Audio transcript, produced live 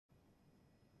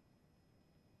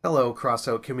Hello,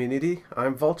 Crossout community.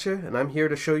 I'm Vulture, and I'm here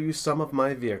to show you some of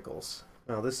my vehicles.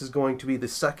 Now, this is going to be the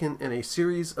second in a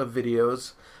series of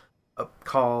videos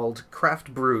called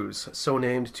Craft Brews, so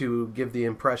named to give the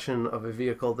impression of a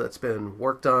vehicle that's been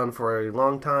worked on for a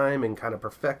long time and kind of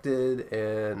perfected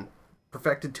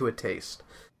to a taste.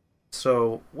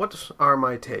 So, what are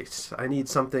my tastes? I need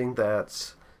something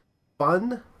that's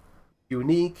fun,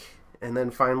 unique, and then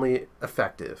finally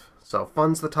effective. So,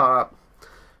 fun's the top,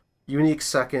 unique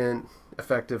second,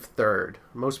 effective third.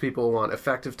 Most people want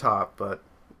effective top, but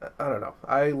I don't know.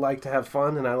 I like to have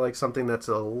fun and I like something that's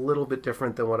a little bit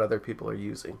different than what other people are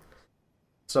using.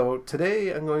 So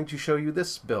today I'm going to show you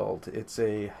this build. It's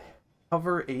a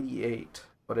Hover 88,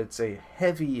 but it's a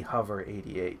heavy Hover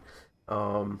 88.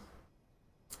 Um,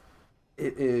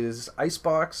 it is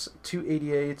Icebox,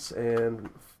 288s, and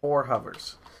 4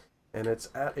 hovers. And it's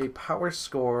at a power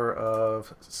score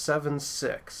of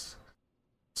 7.6.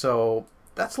 So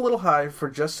that's a little high for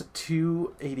just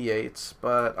 288s,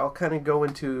 but I'll kind of go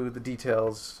into the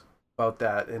details about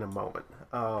that in a moment.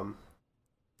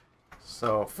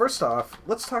 So first off,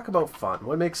 let's talk about fun.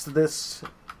 What makes this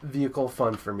vehicle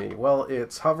fun for me? Well,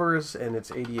 it's hovers and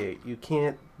it's 88. You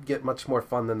can't get much more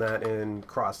fun than that in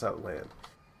Crossout land.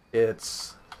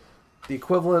 It's the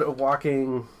equivalent of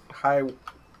walking high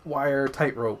wire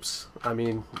tight ropes. I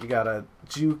mean, you gotta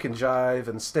juke and jive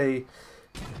and stay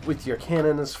with your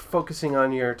cannons focusing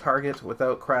on your target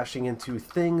without crashing into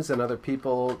things and other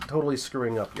people, totally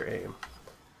screwing up your aim.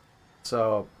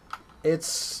 So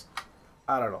it's,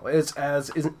 I don't know, it's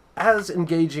as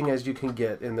engaging as you can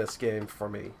get in this game for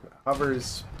me.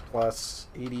 Hovers plus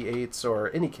 88s or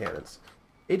any cannons.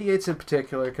 88s in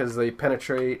particular because they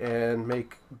penetrate and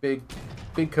make big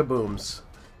kabooms.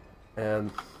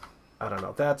 And I don't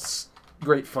know, that's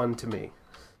great fun to me.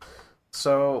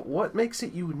 So what makes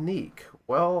it unique?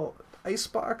 Well,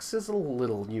 Icebox is a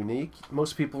little unique.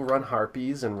 Most people run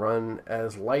Harpies and run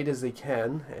as light as they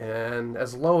can and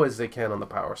as low as they can on the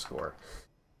power score.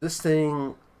 This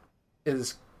thing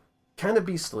is kind of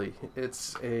beastly.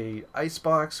 It's a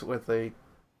Icebox with a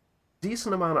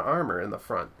decent amount of armor in the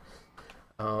front.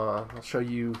 I'll show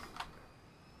you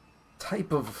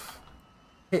type of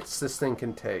hits this thing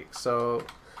can take. So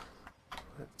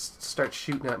let's start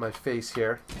shooting at my face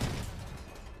here.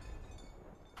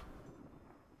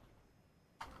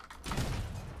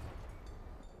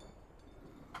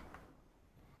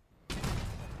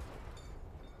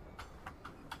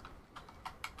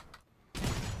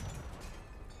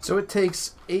 So it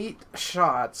takes 8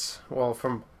 shots, well,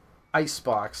 from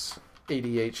Icebox,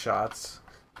 88 shots,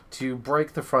 to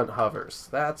break the front hovers.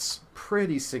 That's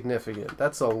pretty significant.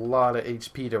 That's a lot of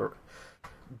HP to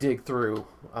dig through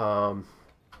for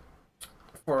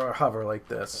a hover like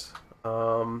this.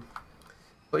 But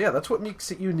yeah, that's what makes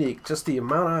it unique. Just the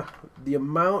amount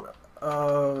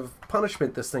of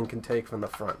punishment this thing can take from the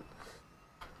front.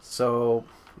 So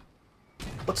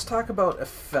let's talk about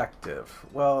effective.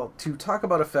 Well, to talk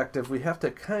about effective, we have to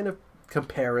kind of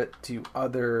compare it to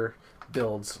other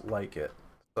builds like it.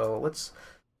 So let's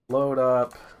load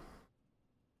up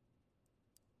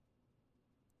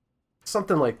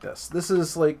something like this. This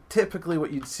is like typically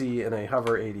what you'd see in a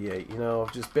Hover 88, you know,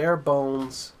 just bare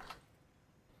bones,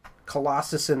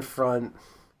 Colossus in front,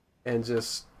 and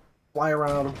just fly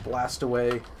around, blast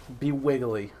away, be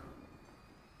wiggly.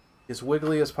 As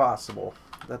wiggly as possible.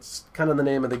 That's kind of the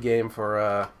name of the game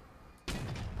for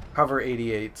Hover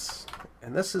 88s.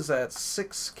 And this is at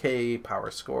 6K power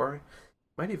score.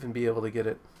 Might even be able to get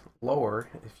it lower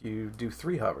if you do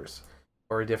 3 hovers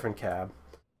or a different cab.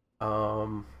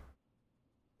 But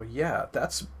yeah,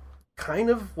 that's kind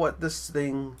of what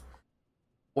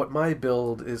what my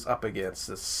build is up against.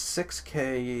 This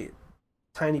 6K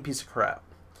tiny piece of crap.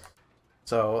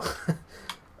 So,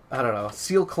 I don't know,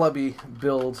 Seal Clubby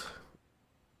build,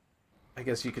 I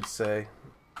guess you could say.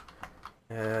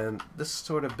 And this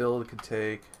sort of build could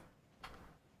take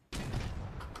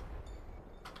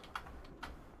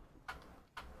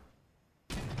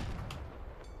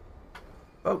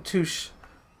about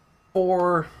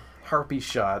 4 Harpy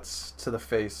shots to the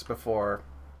face before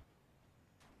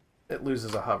it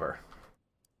loses a hover.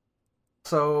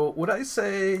 So would I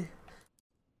say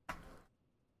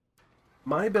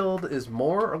my build is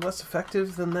more or less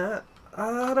effective than that?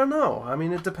 I don't know. I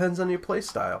mean, it depends on your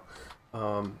playstyle.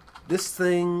 This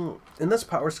thing, in this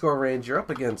power score range, you're up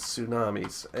against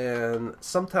tsunamis, and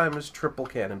sometimes triple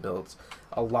cannon builds.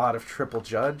 A lot of triple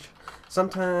judge.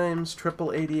 Sometimes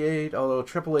triple 88, although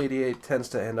triple 88 tends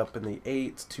to end up in the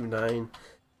 8 to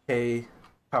 9K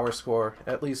power score,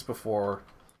 at least before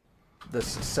this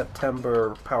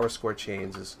September power score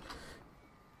change is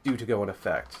due to go in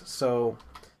effect. So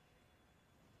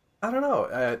I don't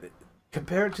know.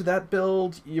 Compared to that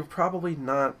build, you're probably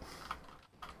not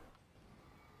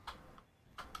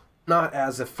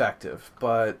as effective,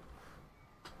 but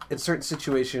in certain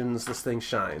situations, this thing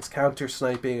shines. Counter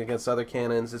sniping against other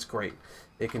cannons is great.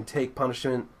 It can take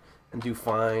punishment and do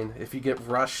fine. If you get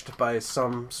rushed by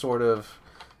some sort of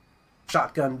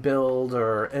shotgun build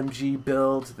or MG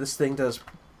build, this thing does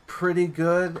pretty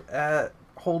good at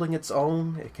holding its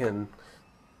own. It can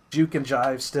juke and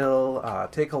jive still,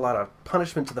 take a lot of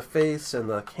punishment to the face, and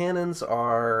the cannons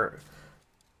are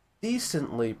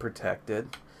decently protected.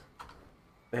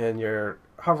 And your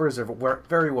hovers are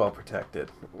very well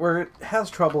protected. Where it has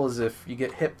trouble is if you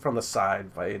get hit from the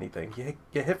side by anything. You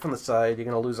get hit from the side, you're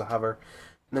going to lose a hover,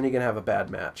 and then you're going to have a bad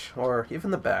match. Or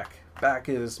even the back. Back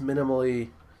is minimally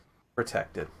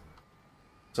protected.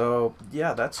 So,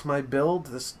 yeah, that's my build.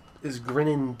 This is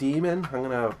Grinning Demon. I'm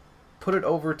going to put it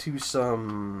over to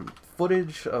some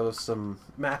footage of some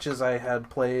matches I had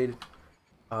played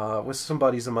with some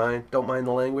buddies of mine. Don't mind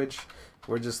the language.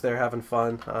 We're just there having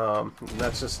fun.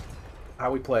 That's just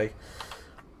how we play.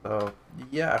 So,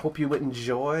 yeah, I hope you would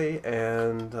enjoy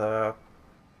and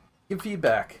give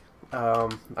feedback.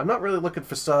 I'm not really looking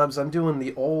for subs. I'm doing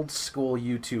the old school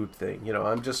YouTube thing. You know,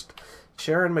 I'm just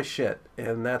sharing my shit,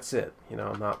 and that's it. You know,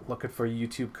 I'm not looking for a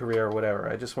YouTube career or whatever.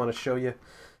 I just want to show you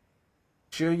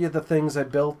the things I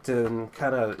built and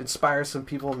kind of inspire some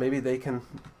people. Maybe they can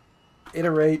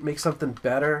iterate, make something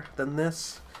better than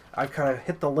this. I've kind of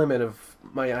hit the limit of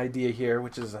my idea here,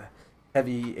 which is a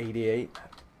heavy 88,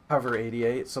 hover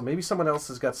 88. So maybe someone else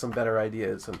has got some better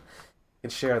ideas and can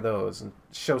share those and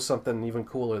show something even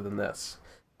cooler than this.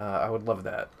 I would love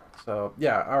that. So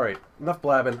yeah, all right, enough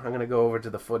blabbing. I'm gonna go over to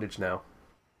the footage now.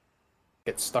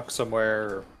 Get stuck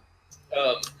somewhere.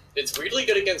 It's weirdly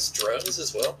good against drones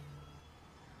as well.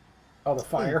 Oh, the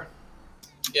fire.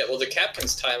 Yeah, well, the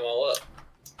Capcans tie them all up.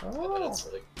 Oh. That's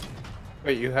really...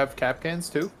 Wait, you have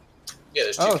Capcans too? Yeah,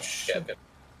 there's two Capcans.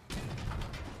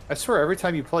 I swear, every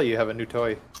time you play, you have a new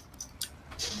toy.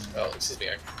 Oh, excuse me.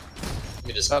 Let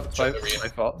me just That's check my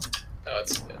fault. Oh,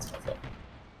 it's my fault.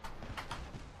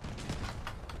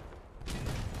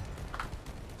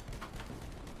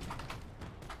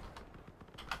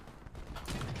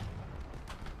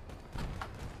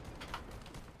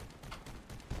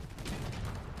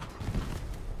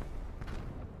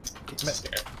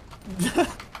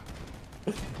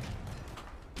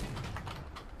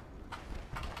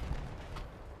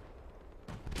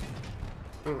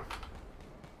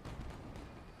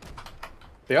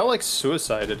 They all like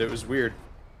suicided. It was weird.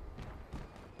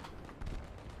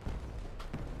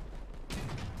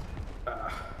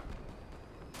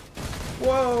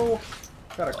 Whoa!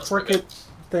 Got a cricket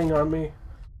thing on me.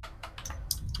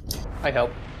 I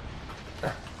help.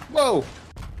 Whoa!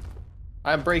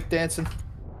 I'm breakdancing.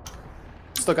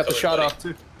 Still got the shot off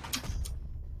too.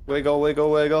 Wiggle, wiggle,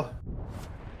 wiggle.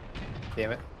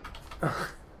 Damn it.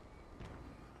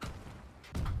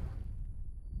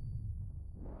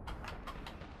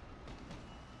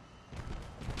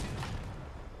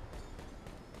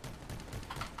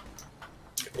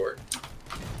 Good work.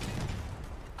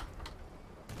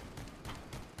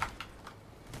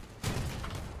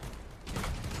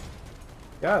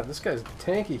 God, this guy's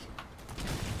tanky.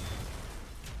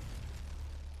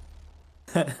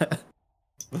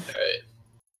 Alright.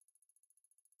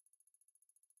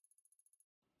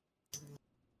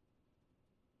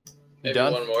 Maybe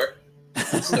done? one more.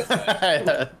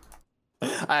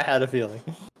 I had a feeling.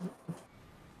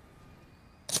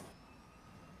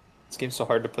 This game's so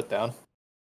hard to put down.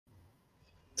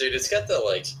 Dude, it's got the,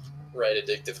 like, right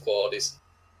addictive qualities.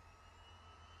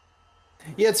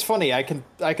 Yeah, it's funny. I can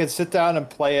sit down and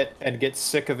play it and get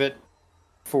sick of it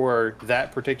for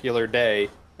that particular day,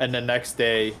 and the next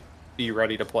day be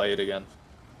ready to play it again.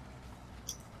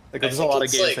 Like, there's a lot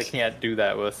of games I can't do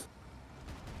that with.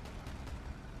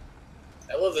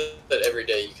 I love that every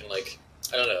day you can, like,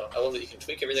 I don't know, I love that you can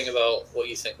tweak everything about what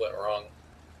you think went wrong.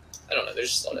 I don't know,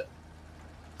 there's just a lot of...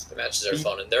 The matches are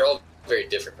fun, and they're all very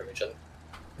different from each other.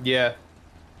 Yeah.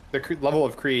 The level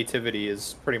of creativity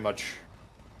is pretty much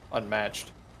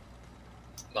unmatched.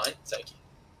 Mine? Thank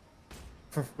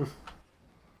you.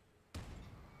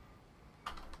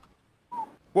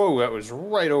 Whoa, that was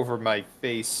right over my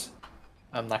face.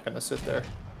 I'm not gonna sit there.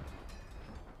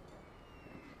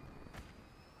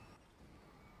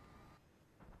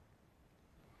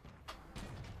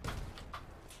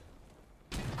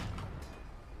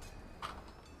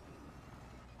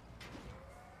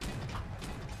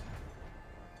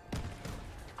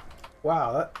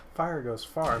 Wow, that fire goes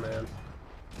far, man.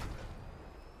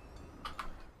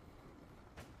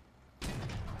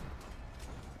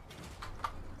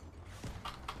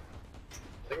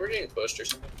 we're getting pushed or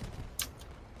something.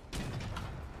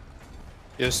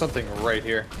 There's something right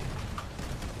here.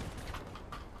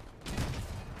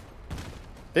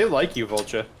 They like you,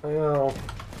 Vulture. I know.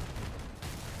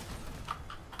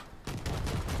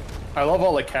 I love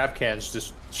all the cap cans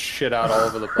just shit out all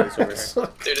over the place over here.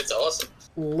 Dude, it's awesome.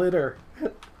 Litter.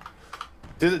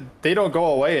 Dude, they don't go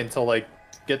away until like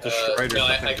get destroyed or no,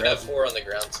 something. I can have 4 on the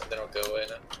ground, so they don't go away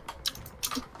now.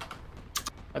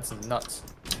 That's nuts.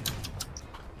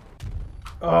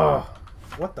 Oh,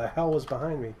 what the hell was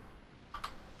behind me?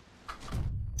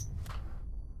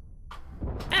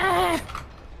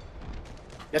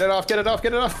 Get it off, get it off,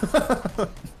 get it off!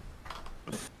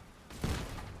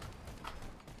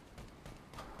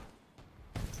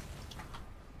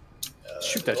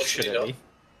 Shoot that shit at me.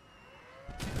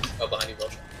 Oh, behind you,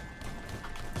 Vulture.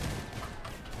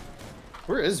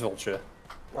 Where is Vulture?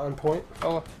 On point.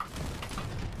 Oh.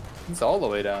 He's all the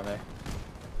way down there.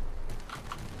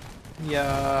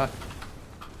 Yeah.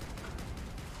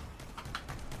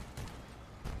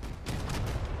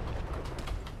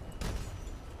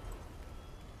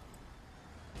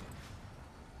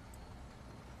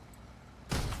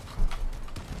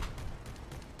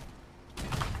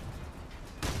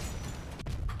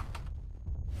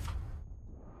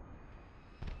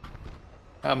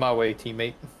 On my way,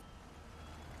 teammate.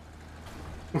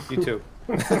 You too.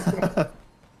 Where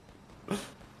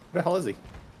the hell is he?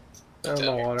 Down in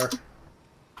the water.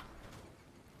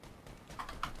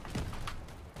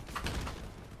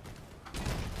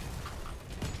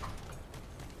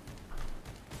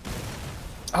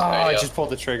 Oh, I just pulled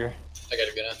the trigger. I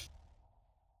gotta go now.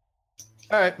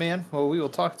 Alright, man. Well, we will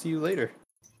talk to you later.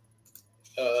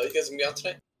 You guys gonna be on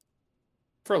tonight?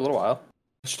 For a little while.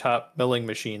 Top milling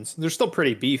machines. They're still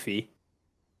pretty beefy.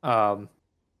 And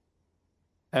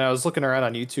I was looking around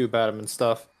on YouTube at them and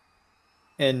stuff.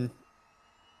 And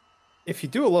if you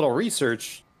do a little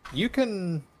research, you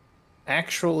can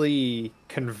actually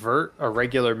convert a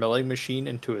regular milling machine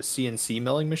into a CNC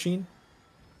milling machine.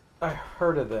 I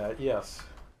heard of that, yes.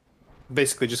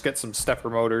 Basically just get some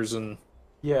stepper motors and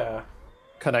Yeah.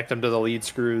 connect them to the lead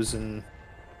screws and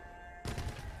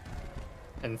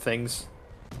things.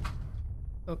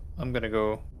 Oh, I'm gonna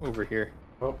go over here.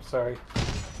 Oh, sorry.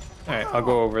 Alright, I'll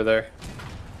go over there.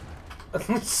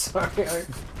 Sorry,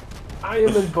 I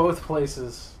am in both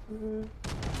places.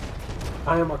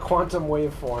 I am a quantum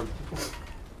waveform.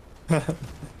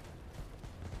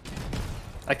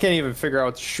 I can't even figure out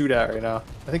what to shoot at right now.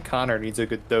 I think Connor needs a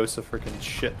good dose of freaking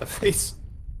shit in the face.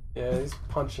 Yeah, he's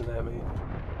punching at me.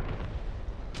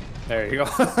 There you go.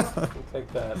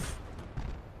 Take that.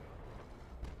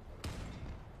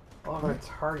 All of our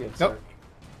targets Nope. are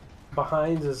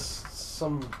behind is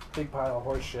some big pile of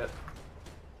horse shit.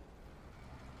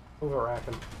 Move a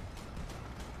racking.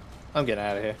 I'm getting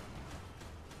out of here.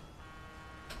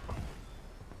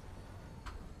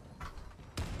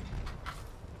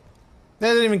 They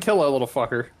didn't even kill that little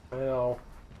fucker. I know.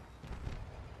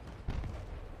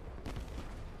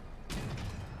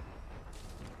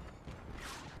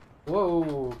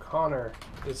 Whoa, Connor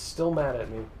is still mad at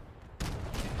me.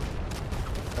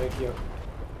 Thank you.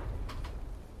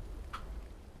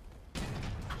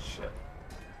 Shit.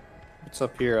 What's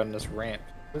up here on this ramp?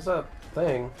 There's a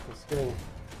thing that's getting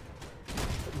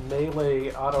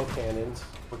melee autocannons,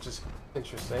 which is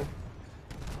interesting.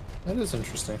 That is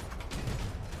interesting.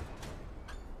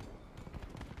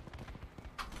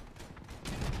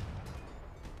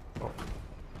 Oh,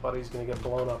 buddy's gonna get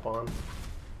blown up on.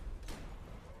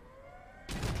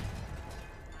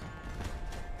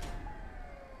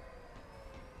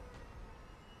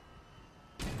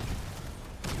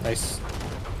 Nice.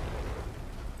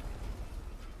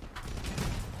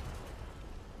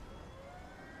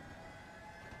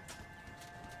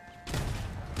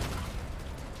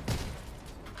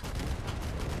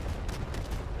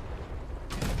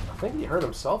 I think he hurt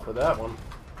himself with that one.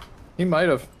 He might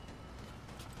have.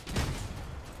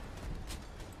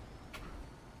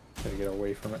 Gotta get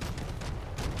away from it.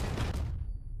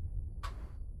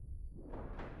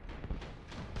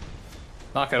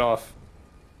 Knock it off.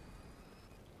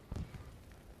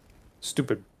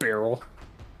 Stupid barrel.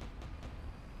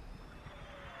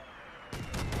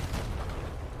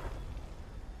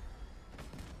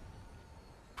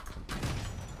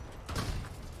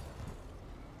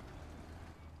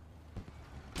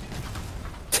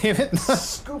 Damn it.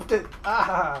 Scooped it!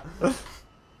 Ah!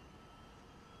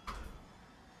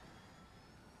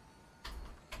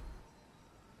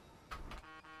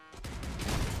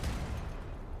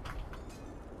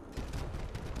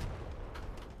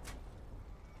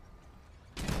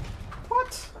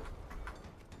 What?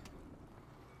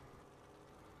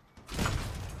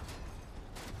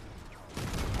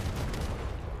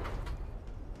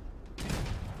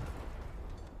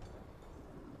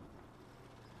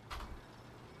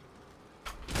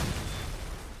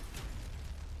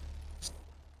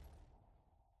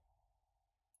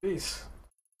 Jeez.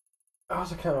 That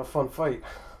was a kind of a fun fight.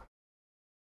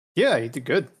 Yeah, you did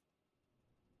good.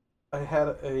 I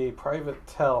had a private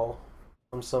tell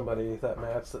from somebody that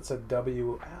match that said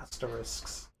W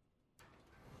asterisks.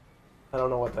 I don't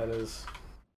know what that is.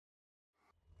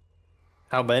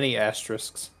 How many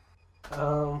asterisks?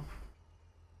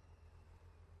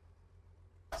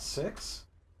 6?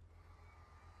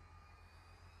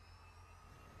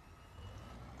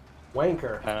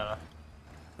 Wanker.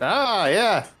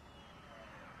 Yeah.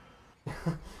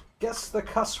 Guess the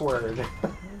cuss word.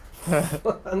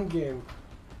 Fun game.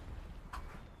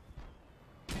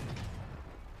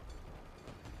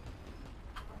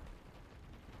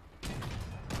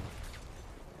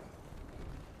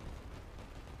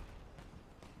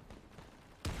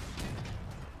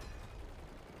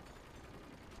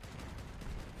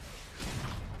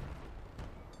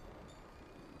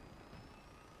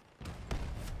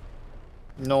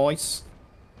 Nice.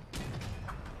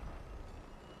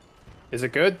 Is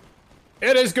it good?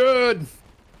 It is good!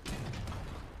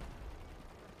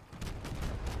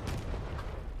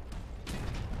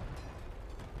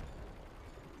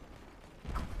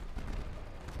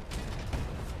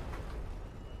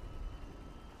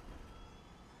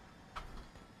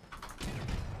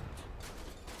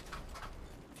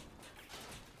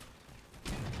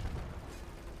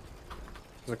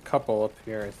 There's a couple up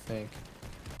here, I think.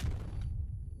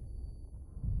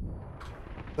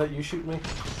 Is that you shoot me?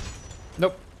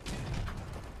 Nope.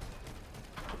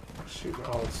 Shoot.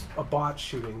 Oh, it's a bot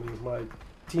shooting me. My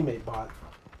teammate bot.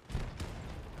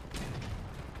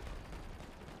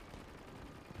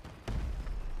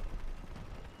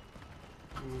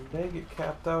 May get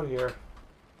capped out here.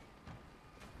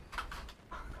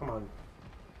 Come on.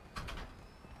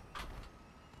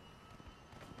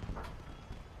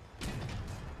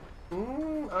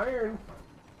 Iron.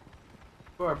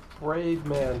 You are a brave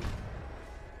man.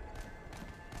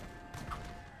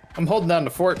 I'm holding down the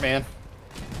fort, man.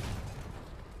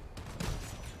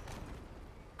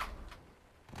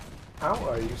 How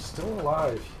are you still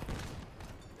alive?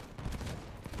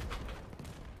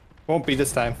 Won't be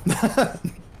this time.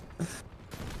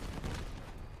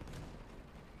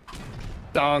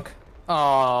 Donk.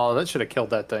 Oh, that should have killed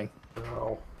that thing.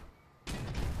 No.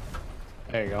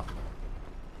 There you go.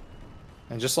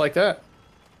 And just like that.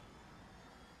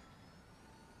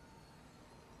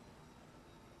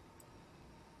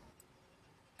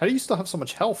 How do you still have so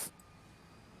much health?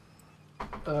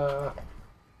 I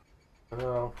don't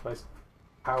know. I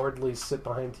cowardly sit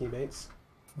behind teammates.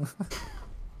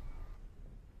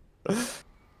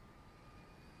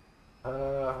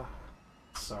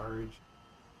 Sarge.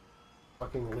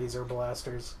 Fucking laser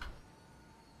blasters.